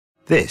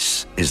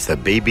This is the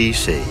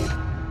BBC.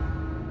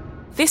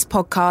 This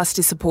podcast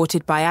is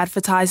supported by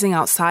advertising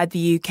outside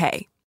the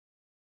UK.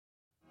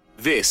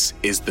 This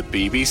is the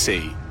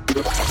BBC.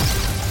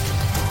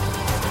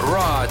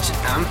 Raj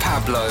and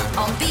Pablo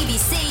on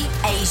BBC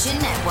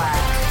Asian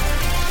Network.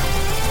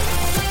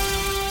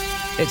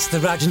 It's the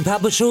Raj and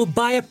Pablo Show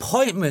by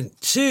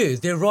appointment to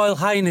their Royal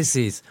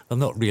Highnesses. Well,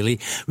 not really.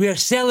 We are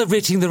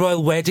celebrating the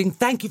royal wedding.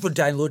 Thank you for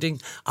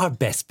downloading our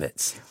best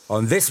bits.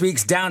 On this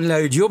week's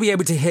download, you'll be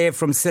able to hear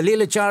from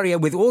Salil Acharya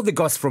with all the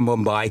goss from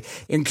Mumbai,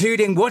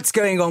 including what's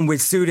going on with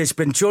Suresh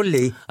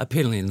Pancholi.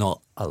 Apparently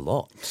not a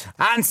lot.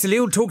 And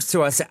Salil talks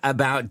to us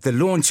about the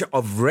launch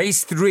of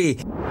Race 3.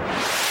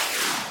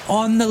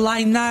 On the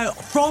line now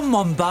from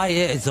Mumbai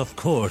is, of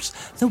course,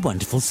 the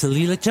wonderful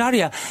Salil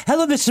Acharya.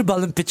 Hello, Mr.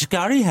 Ballam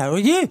Pichkari. How are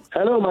you?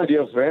 Hello, my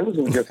dear friends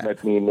who just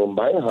met me in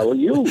Mumbai. How are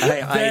you?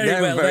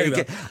 Very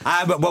good.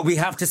 But we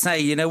have to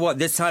say, you know what?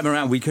 This time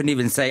around, we couldn't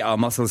even say our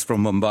muscles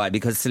from Mumbai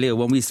because, Salil,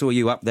 when we saw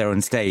you up there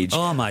on stage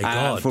oh my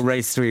God. For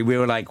Race 3, we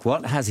were like,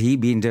 what has he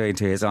been doing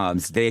to his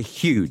arms? They're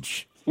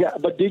huge. Yeah,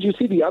 but did you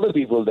see the other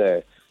people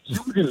there?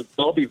 Huge is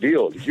Bobby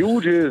Deol.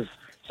 Huge is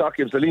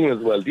Saqib Salim as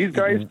well. These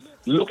guys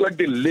look like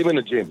they live in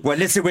a gym. Well,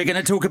 listen, we're going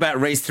to talk about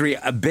Race 3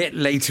 a bit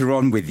later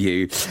on with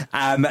you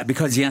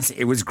because, yes,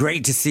 it was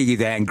great to see you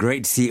there and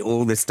great to see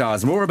all the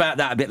stars. More about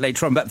that a bit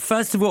later on. But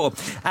first of all,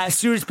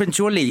 Suresh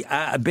Pancholi,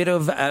 a bit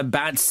of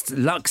bad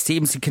luck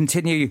seems to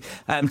continue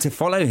to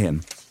follow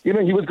him. You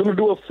know, he was going to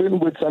do a film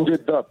with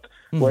Sanjay Dutt,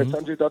 where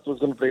Sanjay Dutt was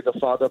going to play the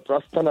father.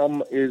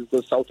 Prasthanam is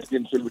the South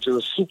Indian film, which is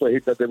a super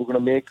hit that they were going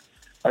to make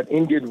an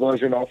Indian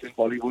version of in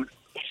Bollywood.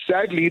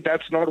 Sadly,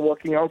 that's not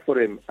working out for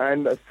him.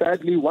 And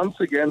sadly, once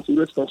again,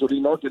 Suresh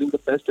Pancholi not getting the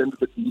best end of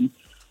the team.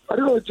 I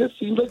don't know, it just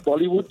seems like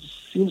Bollywood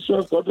seems to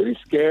have got very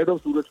scared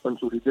of Suresh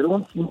Pancholi. They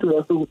don't seem to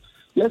have to...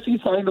 Yes, he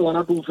signed one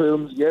or two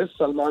films. Yes,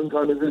 Salman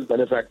Khan is his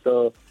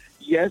benefactor.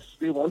 Yes,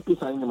 they want to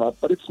sign him up.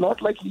 But it's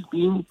not like he's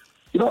been...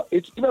 You know,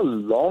 it's been a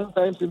long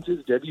time since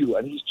his debut,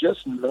 and he's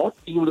just not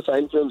being able to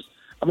sign films.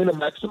 I mean, the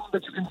maximum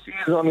that you can see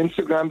is on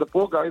Instagram. The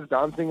poor guy is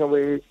dancing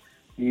away.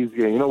 He's,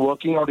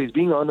 working out. He's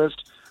being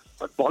earnest.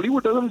 But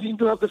Bollywood doesn't seem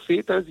to have the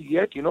faith as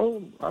yet, I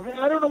mean,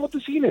 I don't know what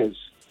the scene is.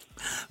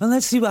 Well,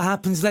 let's see what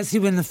happens. Let's see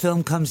when the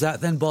film comes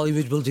out. Then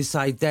Bollywood will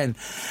decide then.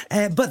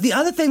 But the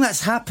other thing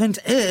that's happened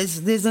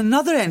is there's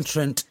another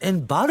entrant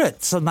in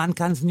Bharat, Salman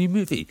Khan's new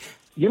movie.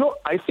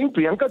 I think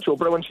Priyanka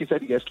Chopra, when she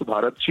said yes to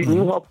Bharat, she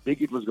knew how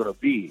big it was going to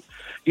be.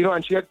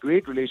 And she had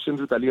great relations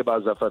with Ali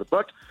Abbas Zafar.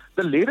 But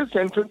the latest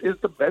entrant is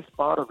the best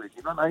part of it.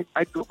 And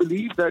I do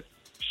believe that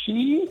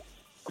she...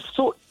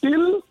 So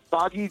till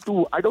Baghi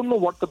 2, I don't know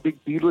what the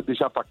big deal with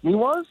Disha Patni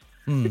was.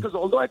 Because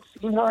although I'd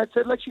seen her, I'd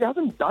said like she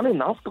hasn't done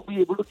enough to be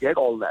able to get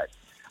all that.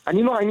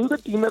 And I knew the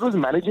team that was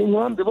managing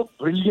her and they were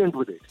brilliant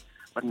with it.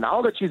 But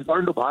now that she's gone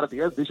into Bharat,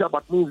 yes, Disha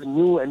Patni is a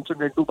new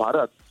entrant into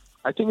Bharat.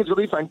 I think it's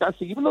going to be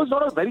fantastic. Even though it's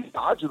not a very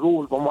large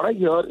role, from what I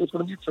hear, it's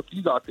going to be a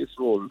trapeze artist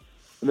role. And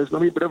there's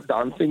going to be a bit of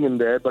dancing in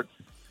there. But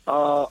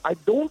I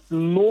don't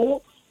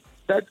know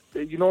that,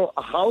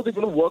 how they're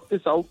going to work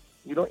this out,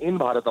 in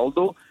Bharat.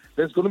 Although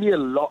there's going to be a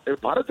lot.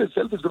 Bharat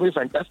itself is going to be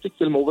a fantastic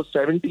film over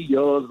 70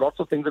 years. Lots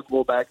of things that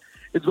go back.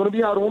 It's going to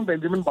be our own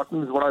Benjamin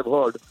Button is what I've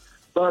heard.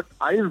 But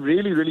I'm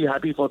really, really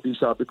happy for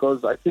Disha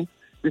because I think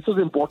this was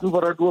important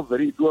for her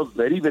to do a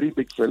very, very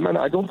big film. And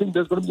I don't think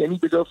there's going to be any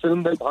bigger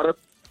film than Bharat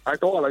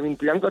at all. I mean,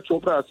 Priyanka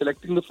Chopra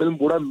selecting the film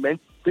would have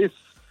meant this,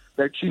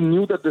 that she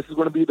knew that this is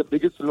going to be the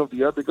biggest film of the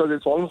year because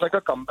it's almost like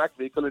a comeback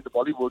vehicle into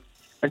Bollywood.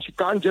 And she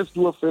can't just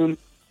do a film,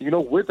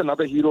 with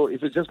another hero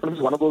if it's just going to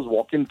be one of those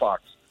walk-in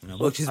parts.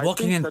 Well, she's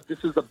walking in. That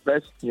this is the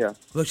best, yeah.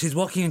 Well, she's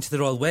walking into the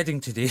royal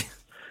wedding today.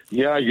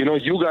 Yeah,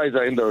 you guys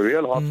are in the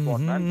real hot spot,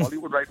 man.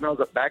 Bollywood right now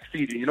is a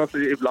backseat. So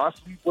if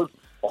last week was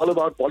all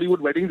about Bollywood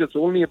weddings, it's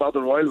only about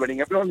the royal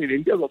wedding. Everyone in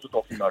India is also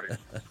talking about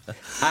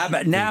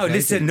it. Now,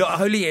 listen,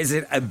 not only is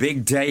it a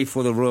big day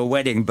for the royal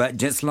wedding, but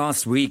just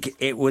last week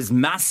it was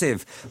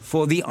massive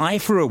for the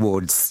IFA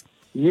Awards.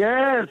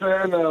 Yes,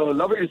 and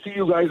lovely to see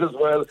you guys as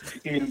well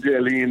in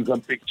Delhi in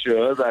some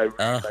pictures. I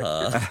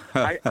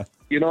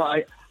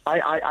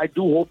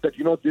do hope that,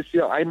 this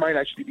year I might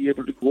actually be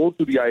able to go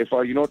to the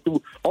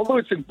IFA, although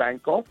it's in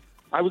Bangkok.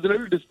 I was a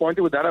little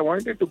disappointed with that. I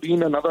wanted it to be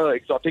in another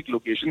exotic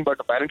location, but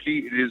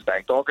apparently it is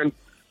Bangkok. And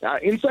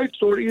inside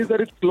story is that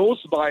it's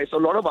close by, so a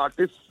lot of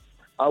artists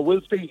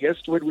will say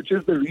yes to it, which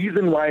is the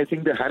reason why I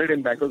think they had it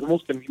in Bangkok, the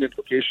most convenient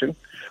location.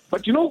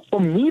 But, for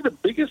me, the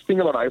biggest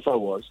thing about IFA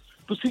was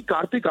to see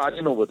Kartik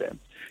Aaryan over there.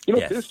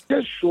 Yes. This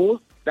just shows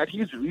that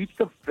he's reached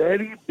a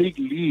very big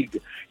league.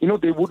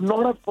 They would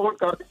not have called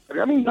Kartik.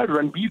 I mean, you had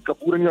Ranbir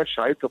Kapoor and you had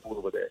Shahid Kapoor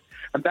over there.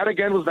 And that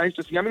again was nice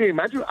to see. I mean,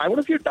 imagine, I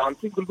want to see a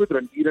dancing film with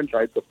Ranbir and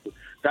Shahid Kapoor.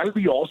 That'll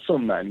be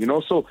awesome, man.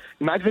 So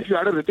imagine if you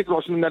had a Hrithik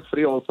Roshan in that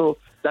fray also.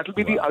 That'll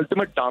be the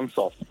ultimate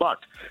dance-off. But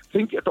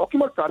talking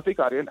about Kartik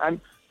Aaryan,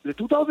 and the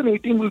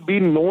 2018 will be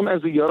known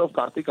as the year of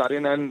Kartik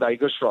Aaryan and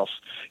Tiger Shroff.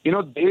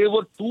 They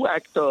were two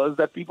actors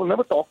that people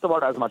never talked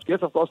about as much.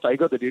 Yes, of course,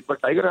 Tiger they did, but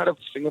Tiger had a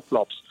string of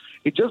flops.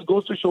 It just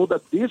goes to show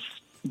that this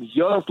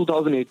year of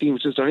 2018,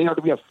 which is turning out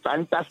to be a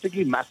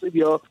fantastically massive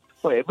year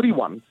for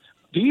everyone,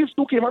 these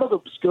two came out of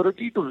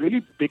obscurity to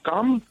really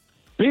become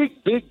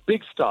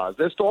big stars.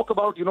 There's talk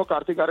about,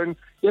 Karthik Aryan.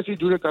 Yes, he's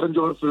doing a Karan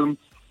Johar film.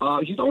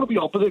 He's not going to be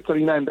opposite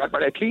Kareena in that,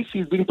 but at least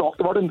he's being talked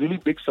about in really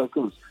big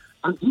circles.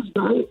 And this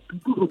guy,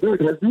 people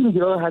forget, has been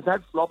here, has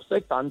had flops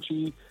like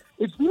Tanchi.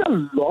 It's been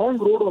a long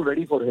road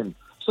already for him.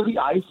 So the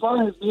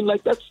IFA has been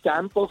like that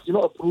stamp of,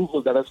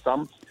 approval that has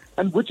come,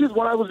 and which is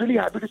what I was really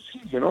happy to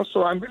see,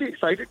 So I'm really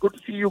excited. Good to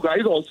see you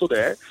guys also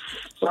there.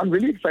 So I'm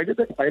really excited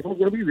that IFA is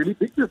going to be really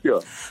big this year.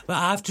 But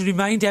I have to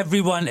remind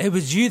everyone, it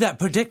was you that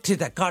predicted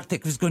that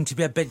Karthik was going to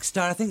be a big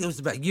star. I think it was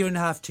about a year and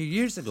a half, 2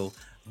 years ago.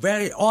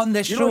 Very on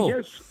this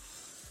show.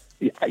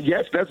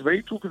 Yes, that's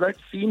very true, because I'd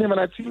seen him and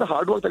I'd seen the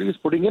hard work that he was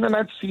putting in, and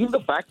I'd seen the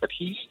fact that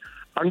he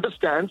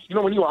understands,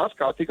 when you ask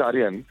Karthik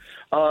Aryan,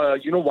 why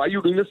are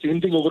you doing the same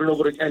thing over and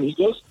over again? He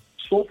goes,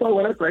 so far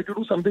when I tried to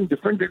do something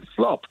different, it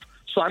flopped.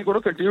 So I'm going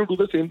to continue to do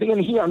the same thing. And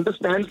he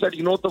understands that, the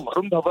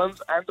Varun Dhawans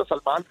and the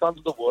Salman Khans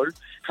of the world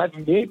have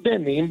made their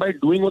name by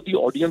doing what the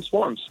audience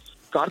wants.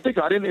 Karthik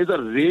Aryan is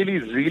a really,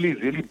 really,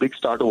 really big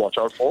star to watch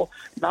out for.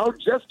 Now it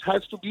just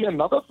has to be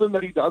another film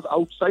that he does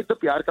outside the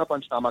Pyar Ka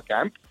Panchnama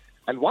camp.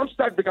 And once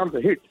that becomes a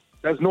hit,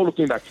 there's no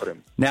looking back for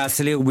him. Now,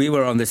 Salil, we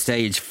were on the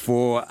stage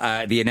for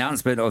the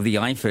announcement of the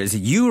IFAs.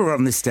 You were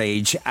on the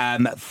stage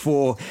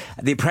for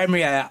the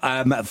premiere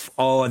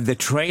of the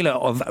trailer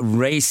of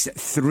Race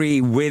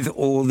 3 with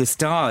all the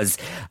stars.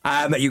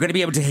 You're going to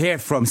be able to hear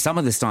from some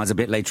of the stars a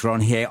bit later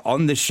on here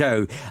on the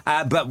show.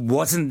 But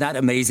wasn't that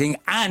amazing?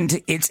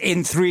 And it's in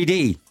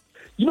 3D.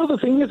 The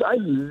thing is, I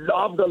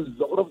loved a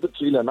lot of the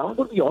trailer. Now, I'm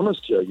going to be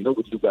honest here,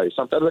 with you guys.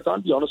 Sometimes I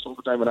can't be honest all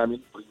the time when I'm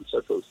in preview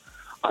circles.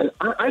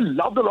 I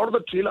loved a lot of the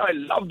trailer. I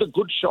loved the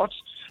good shots.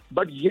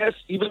 But yes,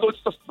 even though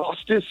it's the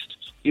fastest,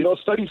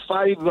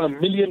 35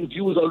 million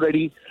views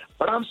already,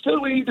 but I'm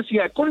still waiting to see.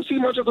 I couldn't see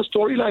much of the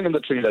storyline in the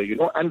trailer,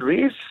 And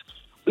Race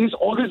is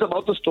always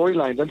about the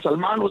storylines. And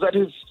Salman was at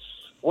his,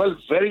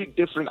 very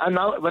different. And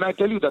now when I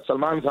tell you that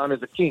Salman Khan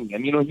is a king,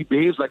 and, he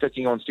behaves like a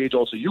king on stage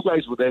also. You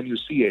guys were there and you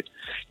see it.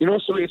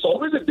 So it's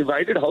always a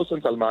divided house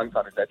when Salman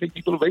Khan is. I think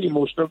people are very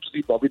emotional to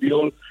see Bobby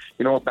Deol,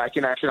 back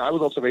in action. I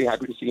was also very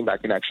happy to see him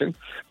back in action.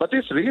 But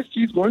this Race,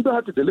 he's going to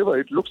have to deliver.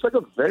 It looks like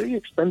a very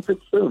expensive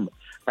film.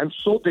 And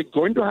so they're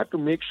going to have to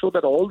make sure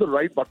that all the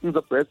right buttons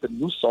are pressed. The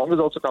new song has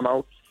also come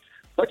out.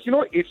 But,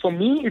 for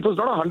me, it was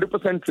not a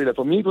 100% trailer.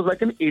 For me, it was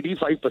like an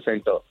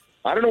 85%.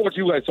 I don't know what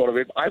you guys thought of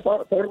it. I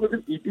thought it was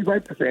an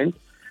 85%,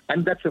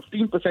 and that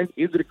 15%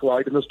 is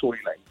required in the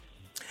storyline.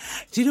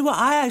 Do you know what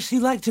I actually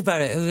liked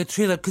about it, the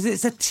trailer? Because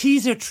it's a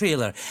teaser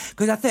trailer.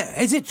 Because I think,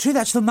 is it true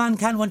that Salman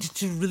Khan wanted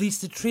to release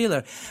the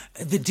trailer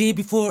the day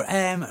before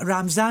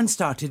Ramzan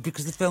started,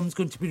 because the film's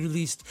going to be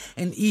released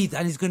in Eid,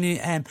 and he's going to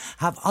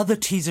have other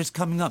teasers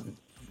coming up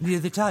near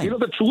the time?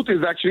 The truth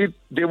is actually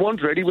they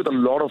weren't ready with a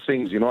lot of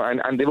things,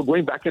 and they were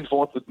going back and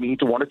forth with me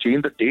to want to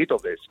change the date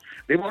of this.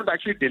 They wanted to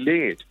actually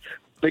delay it,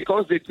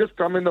 because they just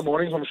come in the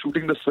morning from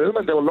shooting the film,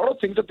 and there were a lot of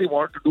things that they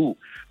wanted to do.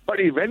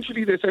 But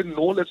eventually they said,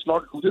 no, let's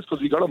not do this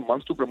because we got a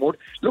month to promote.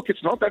 Look,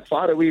 it's not that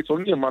far away. It's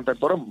only a month. And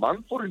for a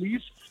month for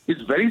release,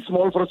 it's very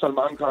small for a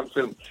Salman Khan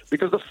film,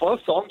 because the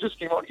first song just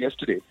came out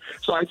yesterday.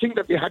 So I think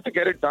that they had to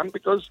get it done,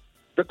 because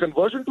the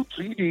conversion to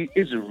 3D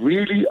is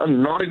really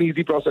not an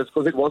easy process,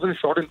 because it wasn't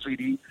shot in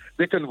 3D.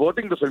 They're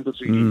converting the film to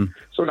 3D.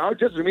 So now it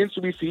just remains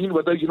to be seen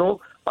whether,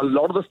 a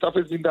lot of the stuff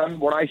has been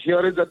done. What I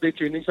hear is that they're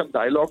changing some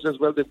dialogues as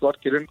well. They've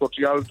got Kiran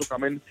Kochiyal to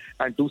come in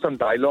and do some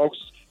dialogues,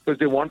 because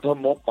they want her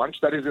more punch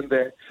that is in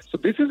there. So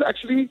this is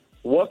actually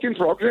work in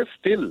progress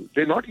still.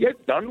 They're not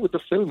yet done with the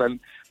film, and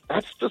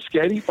that's the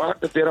scary part,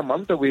 that they're a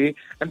month away,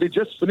 and they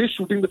just finished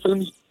shooting the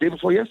film day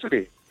before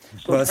yesterday.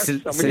 So well,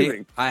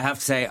 see, I have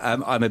to say,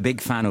 I'm a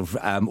big fan of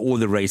all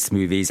the race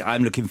movies.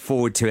 I'm looking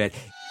forward to it.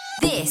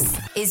 This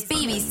is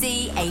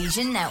BBC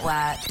Asian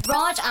Network.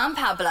 Raj and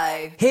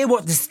Pablo. Hear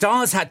what the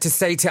stars had to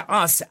say to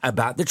us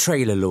about the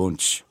trailer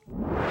launch.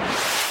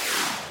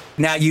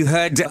 Now, you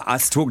heard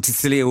us talk to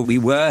Salil. We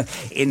were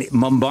in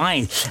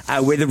Mumbai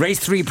where the Race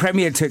 3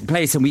 premiere took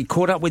place, and we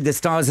caught up with the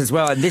stars as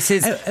well. And this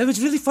is... It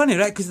was really funny,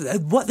 right? Because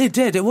what they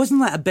did, it wasn't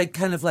like a big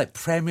kind of like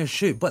premiere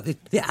shoot, but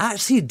they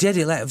actually did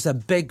it like it was a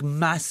big,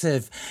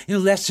 massive,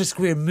 Leicester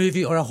Square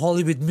movie or a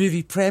Hollywood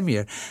movie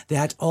premiere. They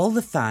had all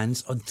the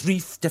fans on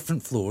 3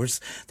 different floors.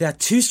 They had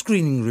 2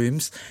 screening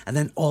rooms, and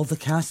then all the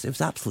cast. It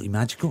was absolutely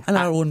magical. And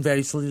our own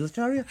very Salil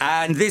Acharya.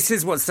 And this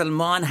is what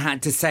Salman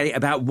had to say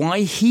about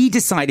why he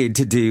decided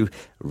to do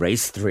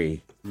Race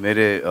 3.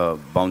 मेरे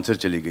bouncer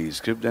चली गई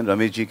script, and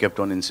Ramesh ji kept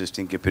on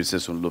insisting कि फिर से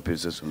सुन लो, फिर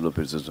से सुन लो,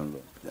 फिर से सुन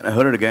लो. And I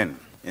heard it again,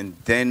 and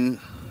then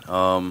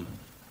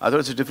I thought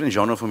it's a different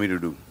genre for me to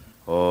do,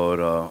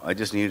 or I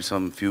just need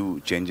some few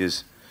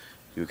changes,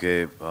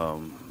 because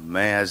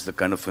मैं as the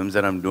kind of films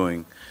that I'm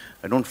doing,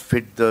 I don't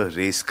fit the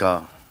race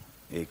का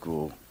एक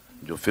वो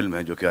जो film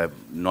है, जो कि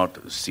I've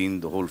not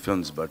seen the whole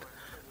films, but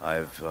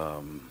I've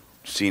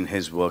seen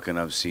his work and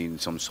I've seen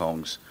some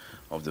songs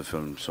of the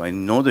film. So I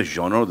know the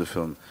genre of the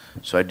film.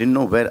 So I didn't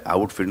know where I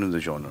would fit into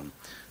the genre.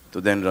 So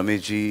then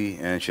Ramesh ji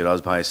and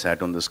Shiraz Bhai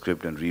sat on the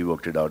script and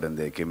reworked it out, and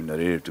they came and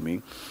narrated to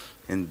me.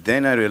 And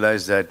then I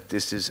realized that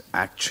this is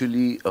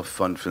actually a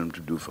fun film to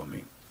do for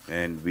me.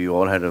 And we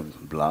all had a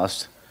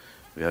blast.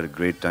 We had a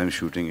great time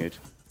shooting it.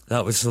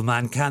 That was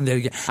Salman Khan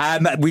there.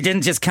 We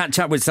didn't just catch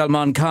up with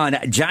Salman Khan.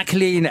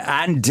 Jacqueline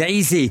and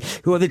Daisy,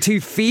 who are the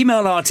two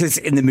female artists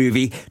in the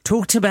movie,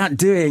 talked about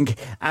doing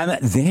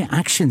their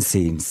action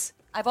scenes.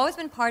 I've always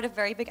been part of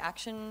very big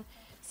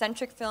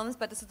action-centric films,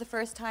 but this is the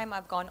first time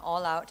I've gone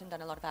all out and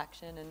done a lot of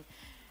action. And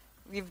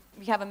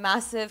we have a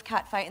massive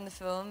cat fight in the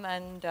film,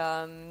 and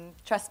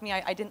trust me,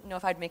 I didn't know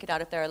if I'd make it out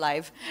if they're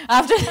alive.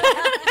 After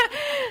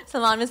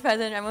Salman was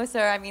present, Remo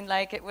sir, I mean,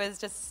 like, it was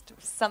just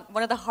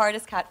one of the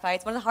hardest cat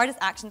fights, one of the hardest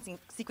action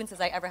sequences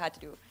I ever had to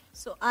do.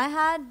 So I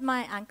had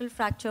my ankle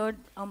fractured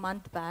a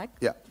month back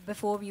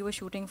before we were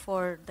shooting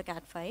for the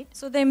cat fight.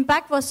 So the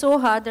impact was so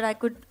hard that I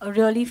could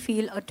really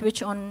feel a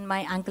twitch on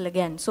my ankle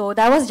again. So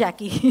that was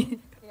Jackie.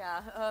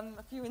 Yeah,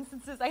 a few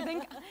instances. I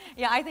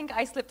think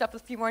I slipped up a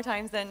few more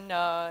times than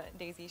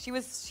Daisy.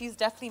 She's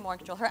definitely more in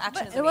control. Her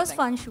action is amazing. It was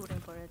fun shooting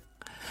for it.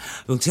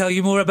 We'll tell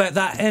you more about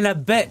that in a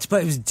bit,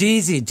 but it was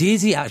Daisy.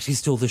 Daisy actually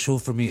stole the show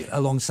from me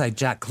alongside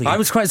Jacqueline. I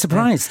was quite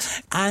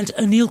surprised. And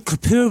Anil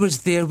Kapoor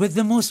was there with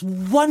the most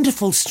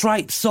wonderful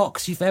striped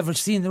socks you've ever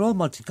seen. They're all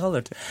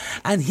multicoloured.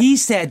 And he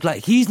said,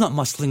 like, he's not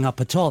muscling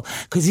up at all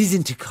because he's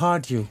into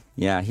cardio.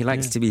 Yeah, he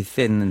likes to be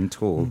thin and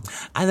tall.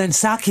 And then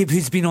Saqib,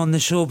 who's been on the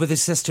show with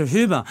his sister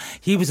Huma,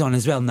 he was on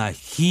as well. Now,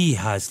 he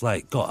has,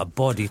 like, got a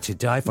body to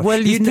die for. Well,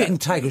 he's putting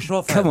Tiger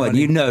Shroff Come on,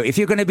 running. you know, if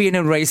you're going to be in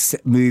a race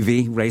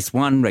movie, race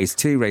 1, race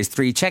 2, race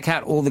 3, check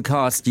out all the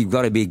cast. You've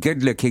got to be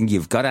good looking.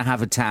 You've got to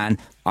have a tan.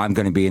 I'm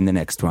going to be in the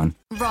next one.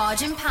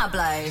 Raj and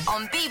Pablo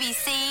on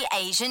BBC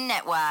Asian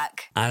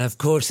Network. And of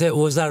course, it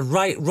was a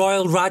right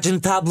royal Raj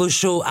and Pablo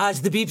show.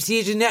 As the BBC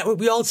Asian Network,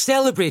 we all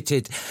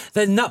celebrated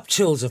the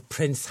nuptials of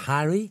Prince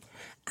Harry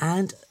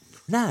and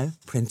now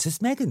Princess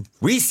Meghan.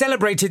 We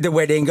celebrated the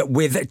wedding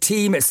with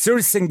Team Sur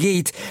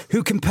Sangeet,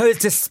 who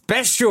composed a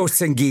special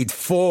Sangeet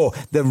for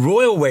the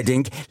royal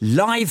wedding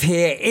live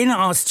here in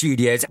our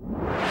studios.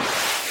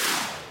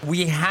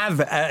 We have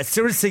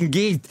Sur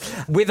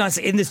Sangeet with us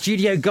in the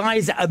studio.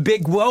 Guys, a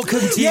big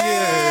welcome to you.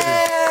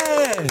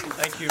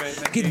 Thank you, mate.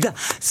 Thank you.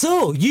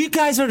 So, you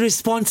guys are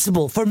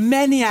responsible for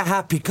many a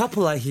happy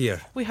couple, I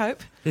hear. We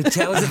hope.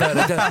 Tell us about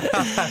it.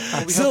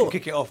 Well, we have to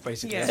kick it off,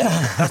 basically. Yeah.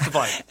 That's the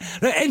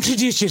vibe. Right,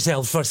 introduce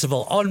yourselves, first of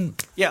all.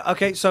 Yeah,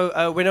 okay,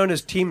 so we're known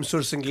as Team Sur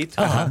Sangeet.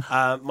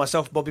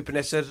 Myself, Bobby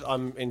Panesar,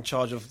 I'm in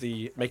charge of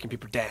the making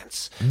people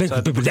dance. Making the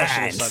people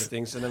professional dance. side of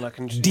things. And then I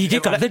can...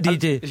 DJ, got the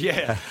DJ.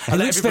 Yeah. It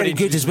looks very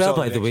good as well,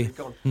 by the way.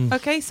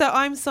 Okay, so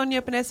I'm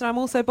Sonia Panesar. I'm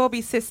also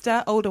Bobby's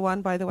sister, older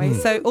one, by the way.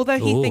 So although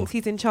he thinks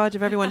he's in charge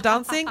of everyone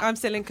dancing, I'm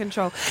still in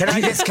control. Can I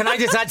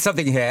just add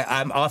something here?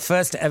 Our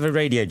first ever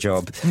radio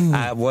job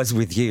was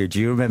with you.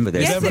 Do you remember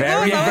this? Yes, it was.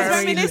 I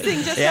was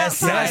reminiscing just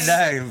outside. I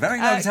know.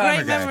 Very long time great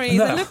ago. Memories.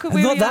 No, And look at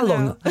where not we that are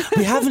long. now.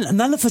 We haven't.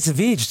 None of us have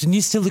aged, and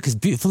you still look as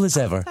beautiful as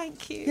ever.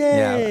 Thank you.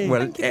 Yeah,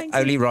 well, Thank you.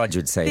 only Raj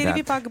would say that.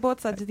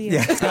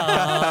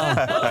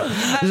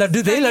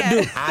 Laddu de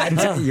laddu.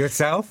 And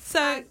yourself?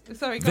 So,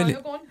 sorry, go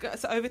on.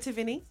 So over to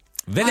Vinny.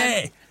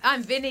 Vinny.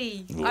 I'm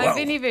Vinny. Whoa. I'm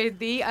Vinny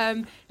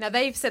Virdi. Now,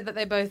 they've said that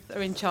they both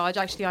are in charge.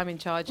 Actually, I'm in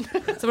charge.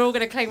 So we're all going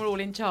to claim we're all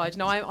in charge.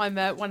 No, I'm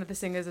one of the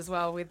singers as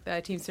well with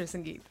Team Sur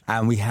Sangeet.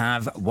 And we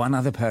have one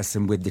other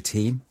person with the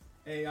team.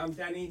 Hey, I'm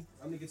Danny.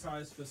 I'm the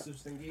guitarist for Sur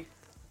Sangeet.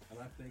 And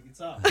I play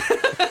guitar.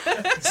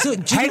 So,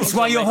 hence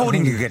why you're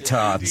holding a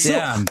guitar.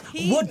 So,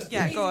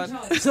 Yeah, go on.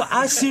 So,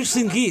 as Sur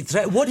Sangeet,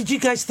 right, what did you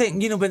guys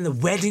think, when the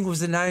wedding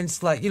was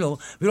announced? Like,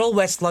 we're all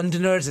West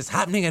Londoners, it's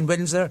happening in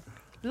Windsor.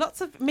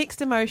 Lots of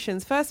mixed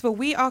emotions. First of all,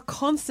 we are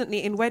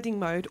constantly in wedding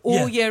mode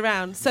all year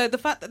round. So the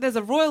fact that there's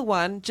a royal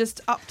one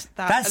just upped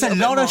that. That's a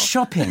lot of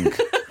shopping.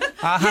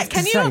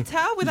 Can you not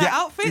tell with our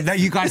outfits? No,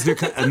 you guys look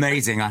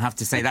amazing, I have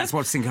to say. That's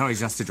what's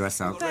encouraged us to dress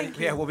up. Thank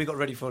you. Yeah, well, we got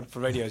ready for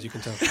radio, as you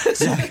can tell.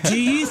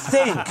 Do you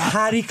think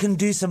Harry can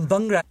do some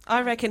bhangra?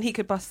 I reckon he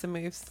could bust some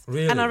moves.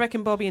 Really? And I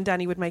reckon Bobby and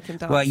Danny would make him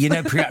dance. Well,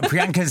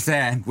 Priyanka's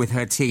there with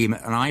her team,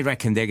 and I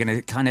reckon they're going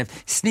to kind of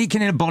sneak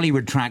in a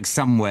Bollywood track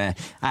somewhere,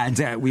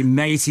 and we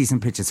may see some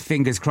pictures,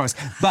 fingers crossed.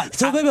 But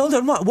So, maybe hold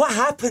on. What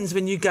happens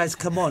when you guys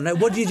come on? Like,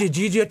 what do you do?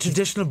 Do you do a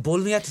traditional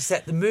bowling to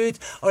set the mood,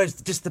 or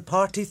is it just the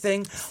party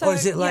thing, or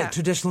is it like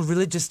traditional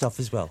religious stuff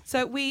as well?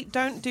 So we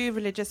don't do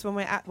religious when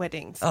we're at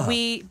weddings.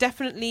 We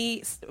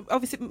definitely,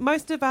 obviously,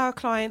 most of our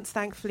clients,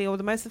 thankfully, or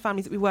most of the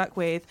families that we work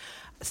with,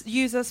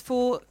 use us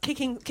for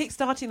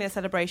kick-starting their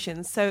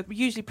celebrations. So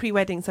usually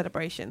pre-wedding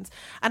celebrations.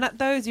 And at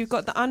those, you've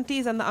got the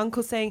aunties and the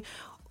uncles saying,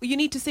 you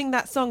need to sing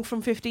that song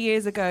from 50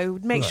 years ago.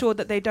 Make sure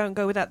that they don't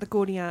go without the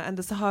Gordia and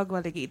the Sahag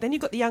Walagi. Then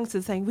you've got the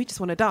youngsters saying, we just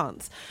want to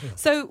dance.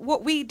 So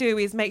what we do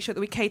is make sure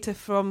that we cater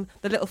from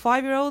the little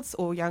 5-year-olds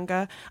or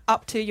younger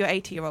up to your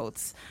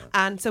 80-year-olds.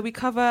 And so we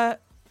cover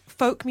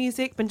folk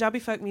music, Punjabi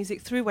folk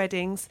music, through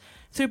weddings,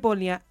 through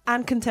Bolia,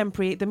 and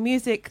contemporary. The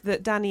music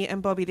that Danny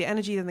and Bobby, the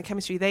energy and the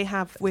chemistry they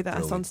have with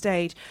us on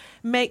stage,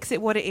 makes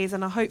it what it is.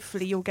 And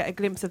hopefully you'll get a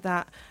glimpse of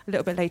that a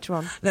little bit later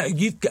on. Now,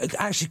 you've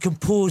actually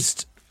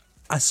composed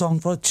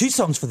two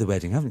songs for the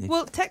wedding, haven't you?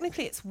 Well,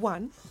 technically it's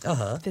one.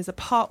 Uh-huh. There's a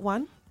part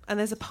 1 and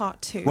there's a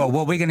part 2. Well,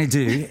 what we're going to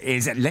do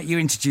is let you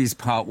introduce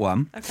part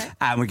 1. Okay.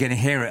 And we're going to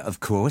hear it, of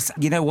course.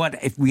 You know what?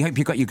 We hope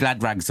you've got your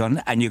glad rags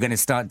on and you're going to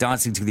start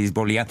dancing to these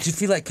Bolia. Do you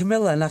feel like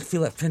Camilla and I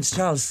feel like Prince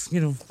Charles,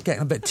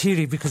 getting a bit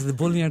teary because the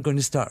bullying are going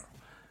to start?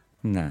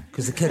 No.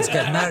 Because the kids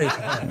get married.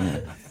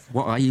 No.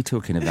 What are you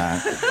talking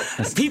about?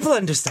 People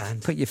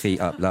understand. Put your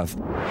feet up, love.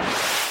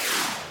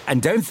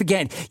 And don't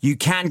forget, you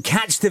can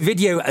catch the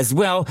video as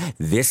well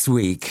this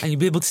week. And you'll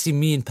be able to see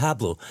me and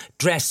Pablo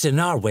dressed in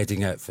our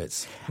wedding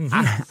outfits.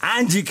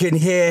 And you can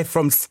hear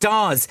from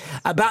stars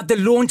about the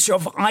launch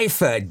of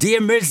Ifa, Dia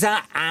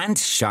Mirza and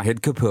Shahid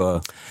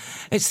Kapoor.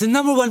 It's the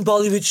 #1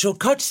 Bollywood show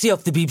courtesy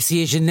of the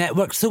BBC Asian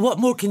Network, so what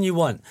more can you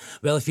want?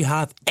 Well, if you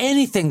have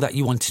anything that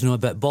you want to know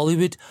about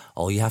Bollywood,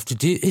 all you have to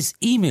do is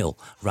email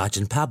Raj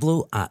and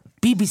Pablo at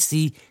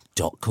bbc.co.uk.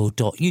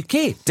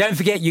 Don't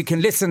forget, you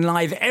can listen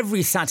live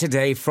every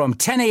Saturday from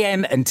 10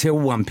 a.m. until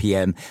 1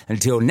 p.m.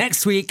 Until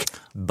next week,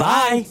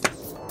 bye.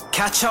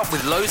 Catch up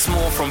with loads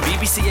more from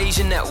BBC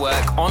Asian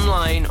Network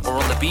online or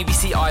on the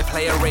BBC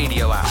iPlayer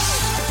radio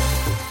app.